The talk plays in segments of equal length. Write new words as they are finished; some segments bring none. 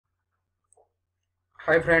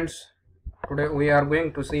Hi friends, today we are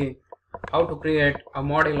going to see how to create a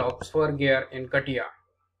model of Spur gear in Catia.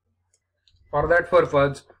 For that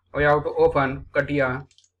purpose, we have to open Catia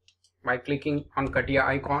by clicking on Catia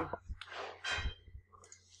icon.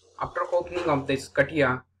 After opening of this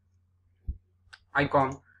Catia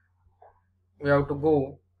icon, we have to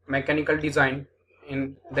go mechanical design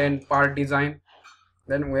in then part design.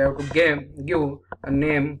 Then we have to give a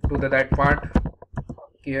name to that part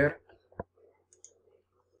here.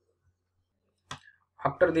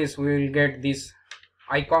 After this, we will get this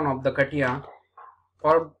icon of the Catia.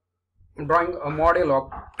 For drawing a model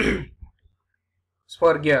of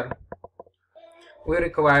Spur gear, we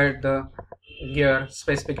require the gear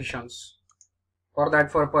specifications. For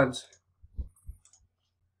that purpose,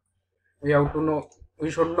 we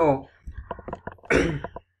should know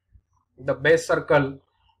the base circle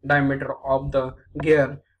diameter of the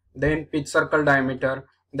gear, then pitch circle diameter,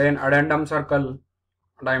 then addendum circle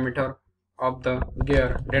diameter of the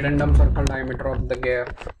gear, addendum circle diameter of the gear,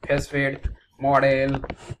 phase width, model,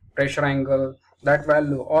 pressure angle, that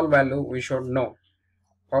value, all value we should know.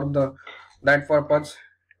 For that purpose,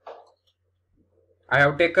 I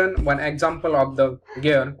have taken one example of the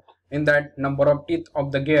gear. In that, number of teeth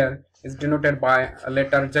of the gear is denoted by a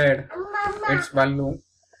letter Z, its value.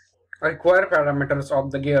 Required parameters of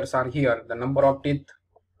the gears are here. The number of teeth,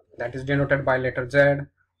 that is denoted by letter Z.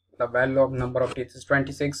 The value of number of teeth is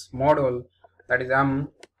 26. Module, that is M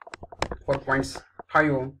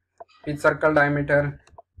 4.5. Pitch circle diameter,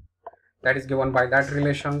 that is given by that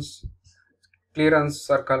relations. Clearance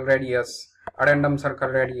circle radius, addendum circle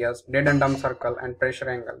radius, addendum circle, and pressure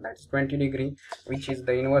angle, that is 20 degree, which is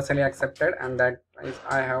the universally accepted, and that is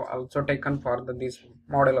I have also taken for this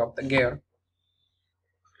model of the gear.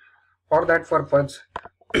 For that purpose,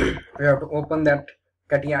 we have to open that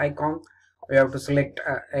Catia icon. We have to select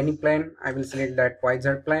any plane. I will select that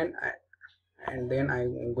YZ plane, and then I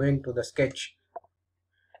am going to the sketch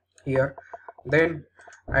here. Then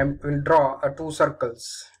I will draw two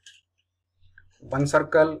circles. One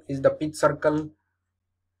circle is the pitch circle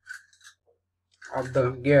of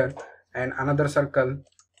the gear, and another circle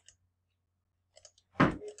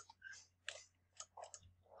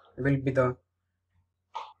will be the,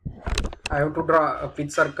 I have to draw a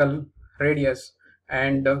pitch circle radius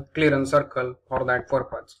and clearance circle for that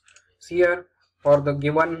purpose. See here, for the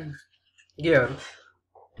given gear,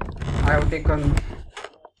 I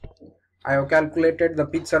have calculated the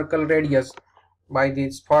pitch circle radius by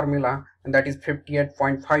this formula, and that is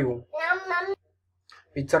 58.5.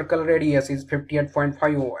 Pitch circle radius is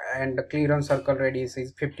 58.5 and the clearance circle radius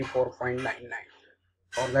is 54.99.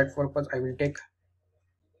 For that purpose, I will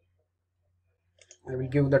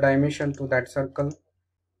give the dimension to that circle.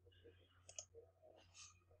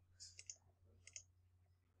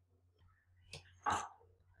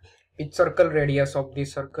 Pitch circle radius of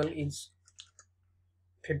this circle is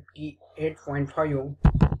 58.5,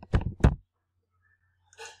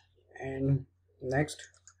 and next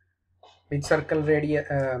pitch circle radius,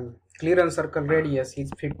 clearance circle radius is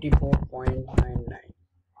 54.99.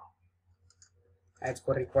 As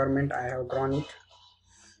per requirement, I have drawn it.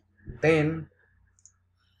 Then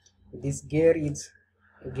this gear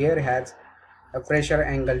has a pressure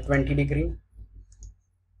angle 20 degree.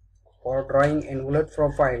 For drawing envelope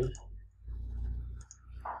profile,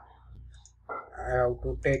 I have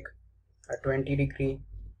to take a 20 degree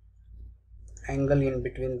angle in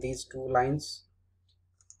between these two lines,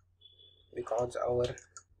 because our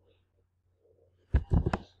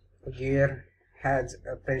gear has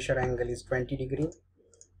a pressure angle is 20 degree.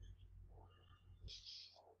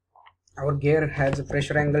 Our gear has a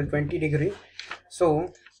pressure angle 20 degree,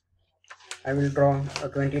 so I will draw a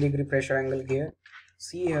 20 degree pressure angle gear.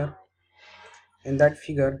 See here in that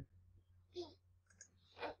figure,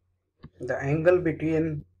 the angle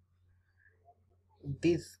between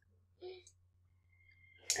this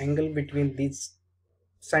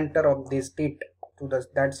center of this teeth to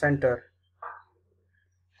that center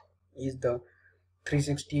is the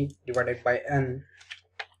 360 divided by n.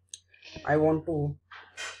 I want to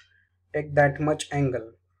take that much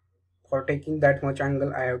angle. For taking that much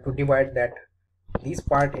angle, I have to divide this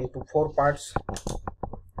part into 4 parts.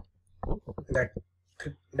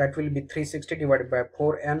 That will be 360 divided by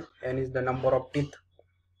 4n. N is the number of teeth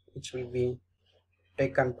which will be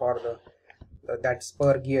taken for that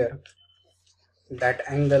spur gear. That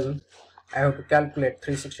angle I have to calculate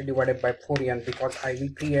 360 divided by 4n, because I will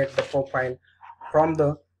create the profile from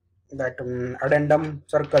that addendum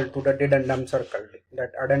circle to the addendum circle,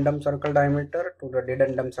 that addendum circle diameter to the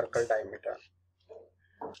addendum circle diameter.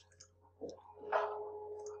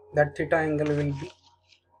 That theta angle will be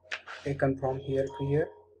taken from here to here.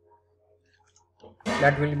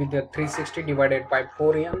 That will be the 360 divided by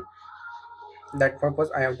 4n. That purpose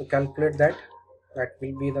I have to calculate that. That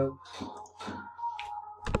will be the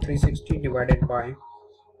 360 divided by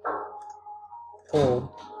 4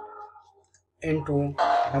 into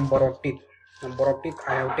number of teeth. Number of teeth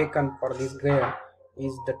I have taken for this gear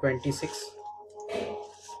is the 26,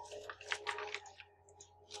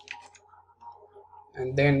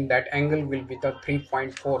 and then that angle will be the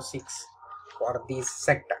 3.46 for this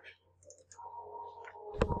sector.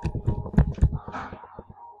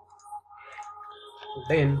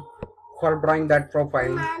 Then for drawing that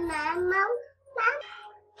profile,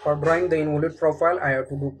 for drawing the involute profile, I have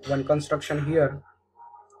to do one construction here.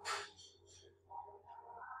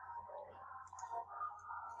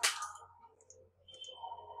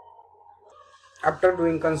 After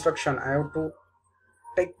doing construction, I have to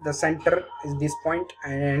take the center is this point,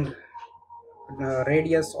 and the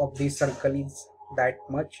radius of this circle is that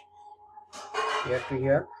much, here to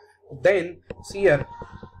here. Then see here,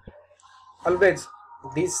 always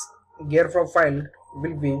this gear profile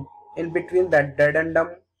will be in between that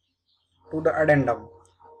addendum to the addendum,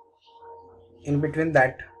 in between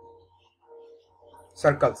that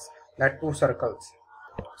circles, that two circles.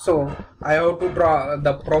 So I have to draw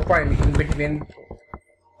the profile in between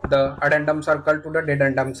the addendum circle to the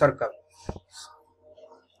dedendum circle.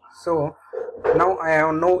 So now I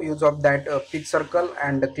have no use of that pitch circle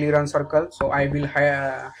and the clearance circle, so I will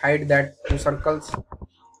hide that two circles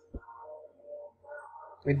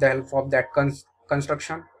with the help of that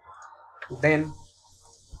construction. Then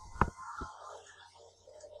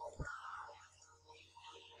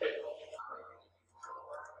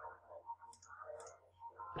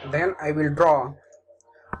I will draw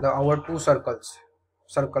our two circle,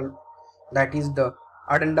 that is the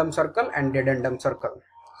addendum circle and dedendum circle.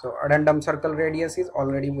 So addendum circle radius is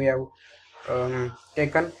already we have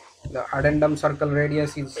taken. The addendum circle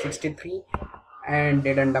radius is 63 and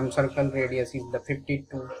dedendum circle radius is the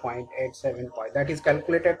 52.875. That is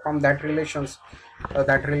calculated from that relations.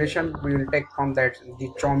 That relation we will take from that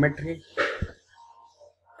the geometry.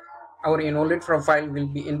 Our involute profile will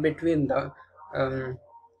be in between the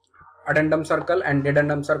addendum circle and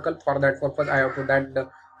dedendum circle. For that purpose I have to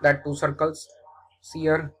that two circles. See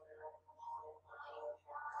here,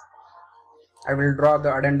 I will draw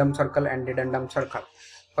the addendum circle and dedendum circle.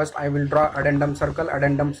 First I will draw addendum circle.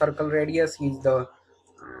 Addendum circle radius is the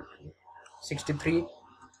 63.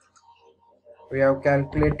 We have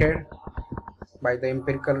calculated by the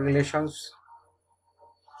empirical relations.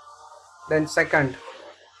 Then second,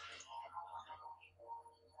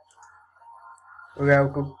 we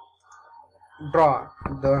have to draw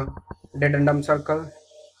the dedendum circle.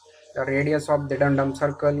 The radius of dedendum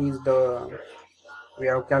circle is the, we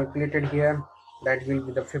have calculated here, that will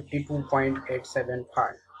be the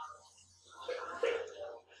 52.875.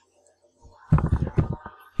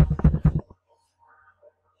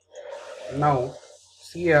 Now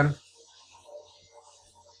see here,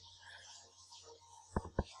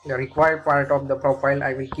 the required part of the profile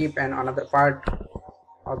I will keep, and another part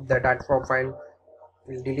of that profile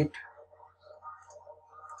will delete.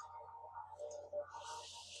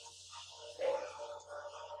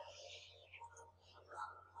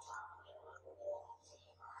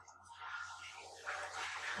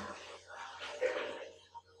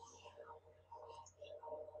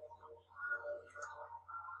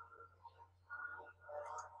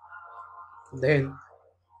 Then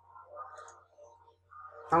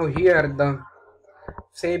now here the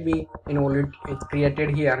semi involute is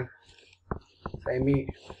created here, semi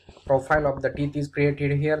profile of the teeth is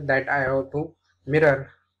created here, that I have to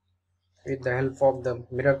mirror with the help of the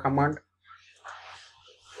mirror command.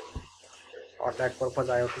 For that purpose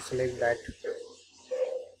I have to select that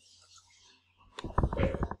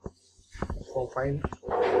profile,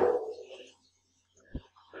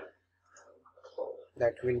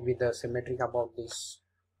 that will be the symmetric about this.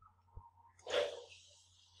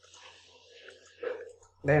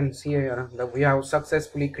 Then see here, we have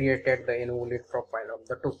successfully created the involute profile of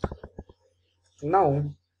the tooth. Now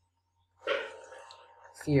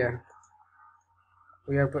see here,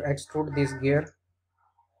 we have to extrude this gear.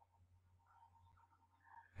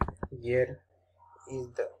 Gear is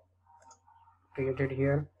the created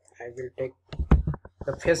here. I will take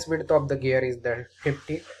the face width of the gear is the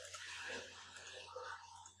 50.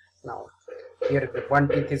 Now here the one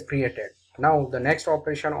teeth is created. Now the next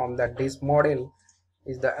operation on this model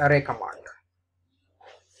is the array command.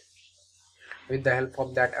 With the help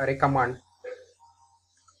of that array command,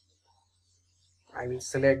 I will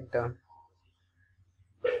select the,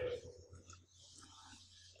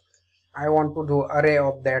 I want to do array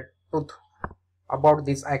of that truth about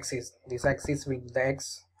this axis. This axis will be the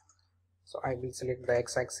x, so I will select the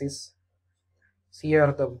x axis. See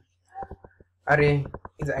here the array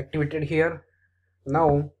is activated here.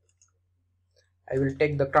 Now I will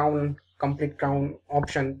take the crown, complete crown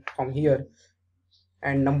option from here,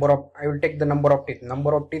 and I will take the number of teeth.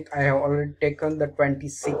 Number of teeth I have already taken the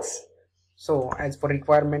 26, so as per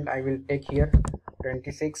requirement I will take here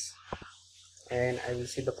 26, and I will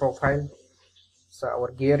see the profile. So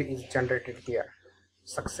our gear is generated here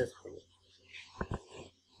successfully.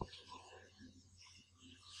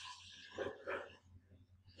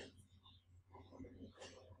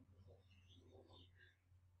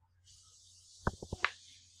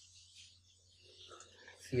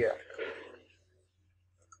 Here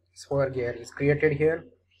Spur gear is created here.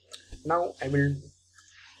 Now I will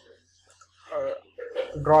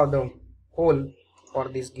draw the hole for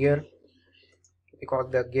this gear, because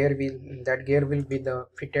the gear will be the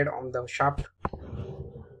fitted on the shaft.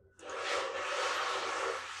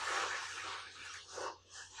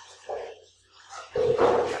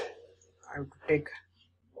 I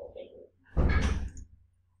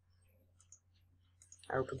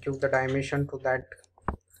have to give the dimension to that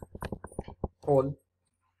hole,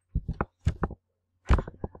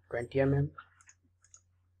 20 mm,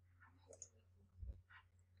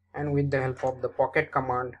 and with the help of the pocket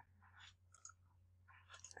command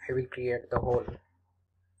I will create the hole.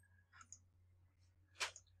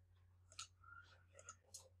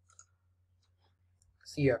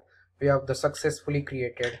 See here, we have the successfully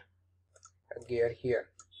created a gear here.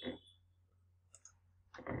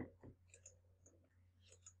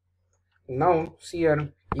 Now see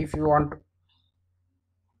here, if you want to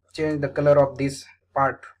change the color of this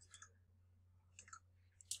part,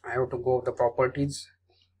 I have to go to the properties,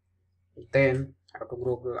 then I have to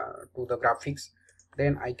go to the graphics,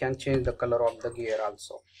 then I can change the color of the gear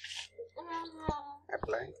also.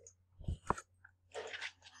 Apply.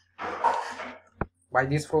 By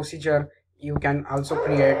this procedure you can also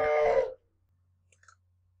create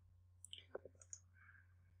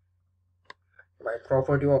by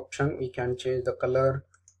property option. We can change the color,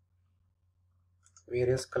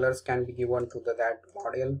 various colors can be given to that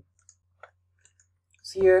model.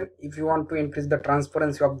 See here, if you want to increase the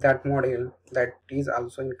transparency of that model, that is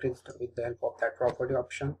also increased with the help of that property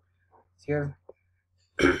option. See here,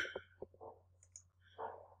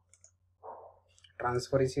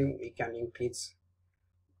 transparency we can increase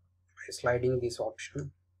by sliding this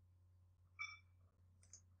option.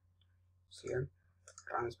 See here,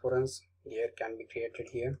 transparency here can be created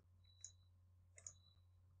here.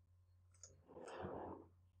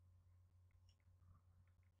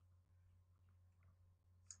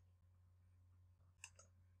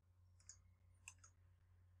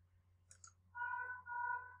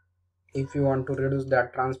 If you want to reduce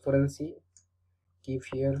that transparency, keep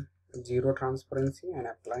here 0 transparency and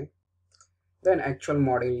apply. Then actual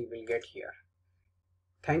model you will get here.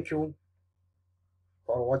 Thank you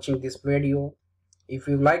for watching this video. If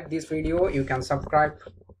you like this video, you can subscribe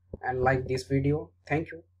and like this video.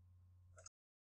 Thank you.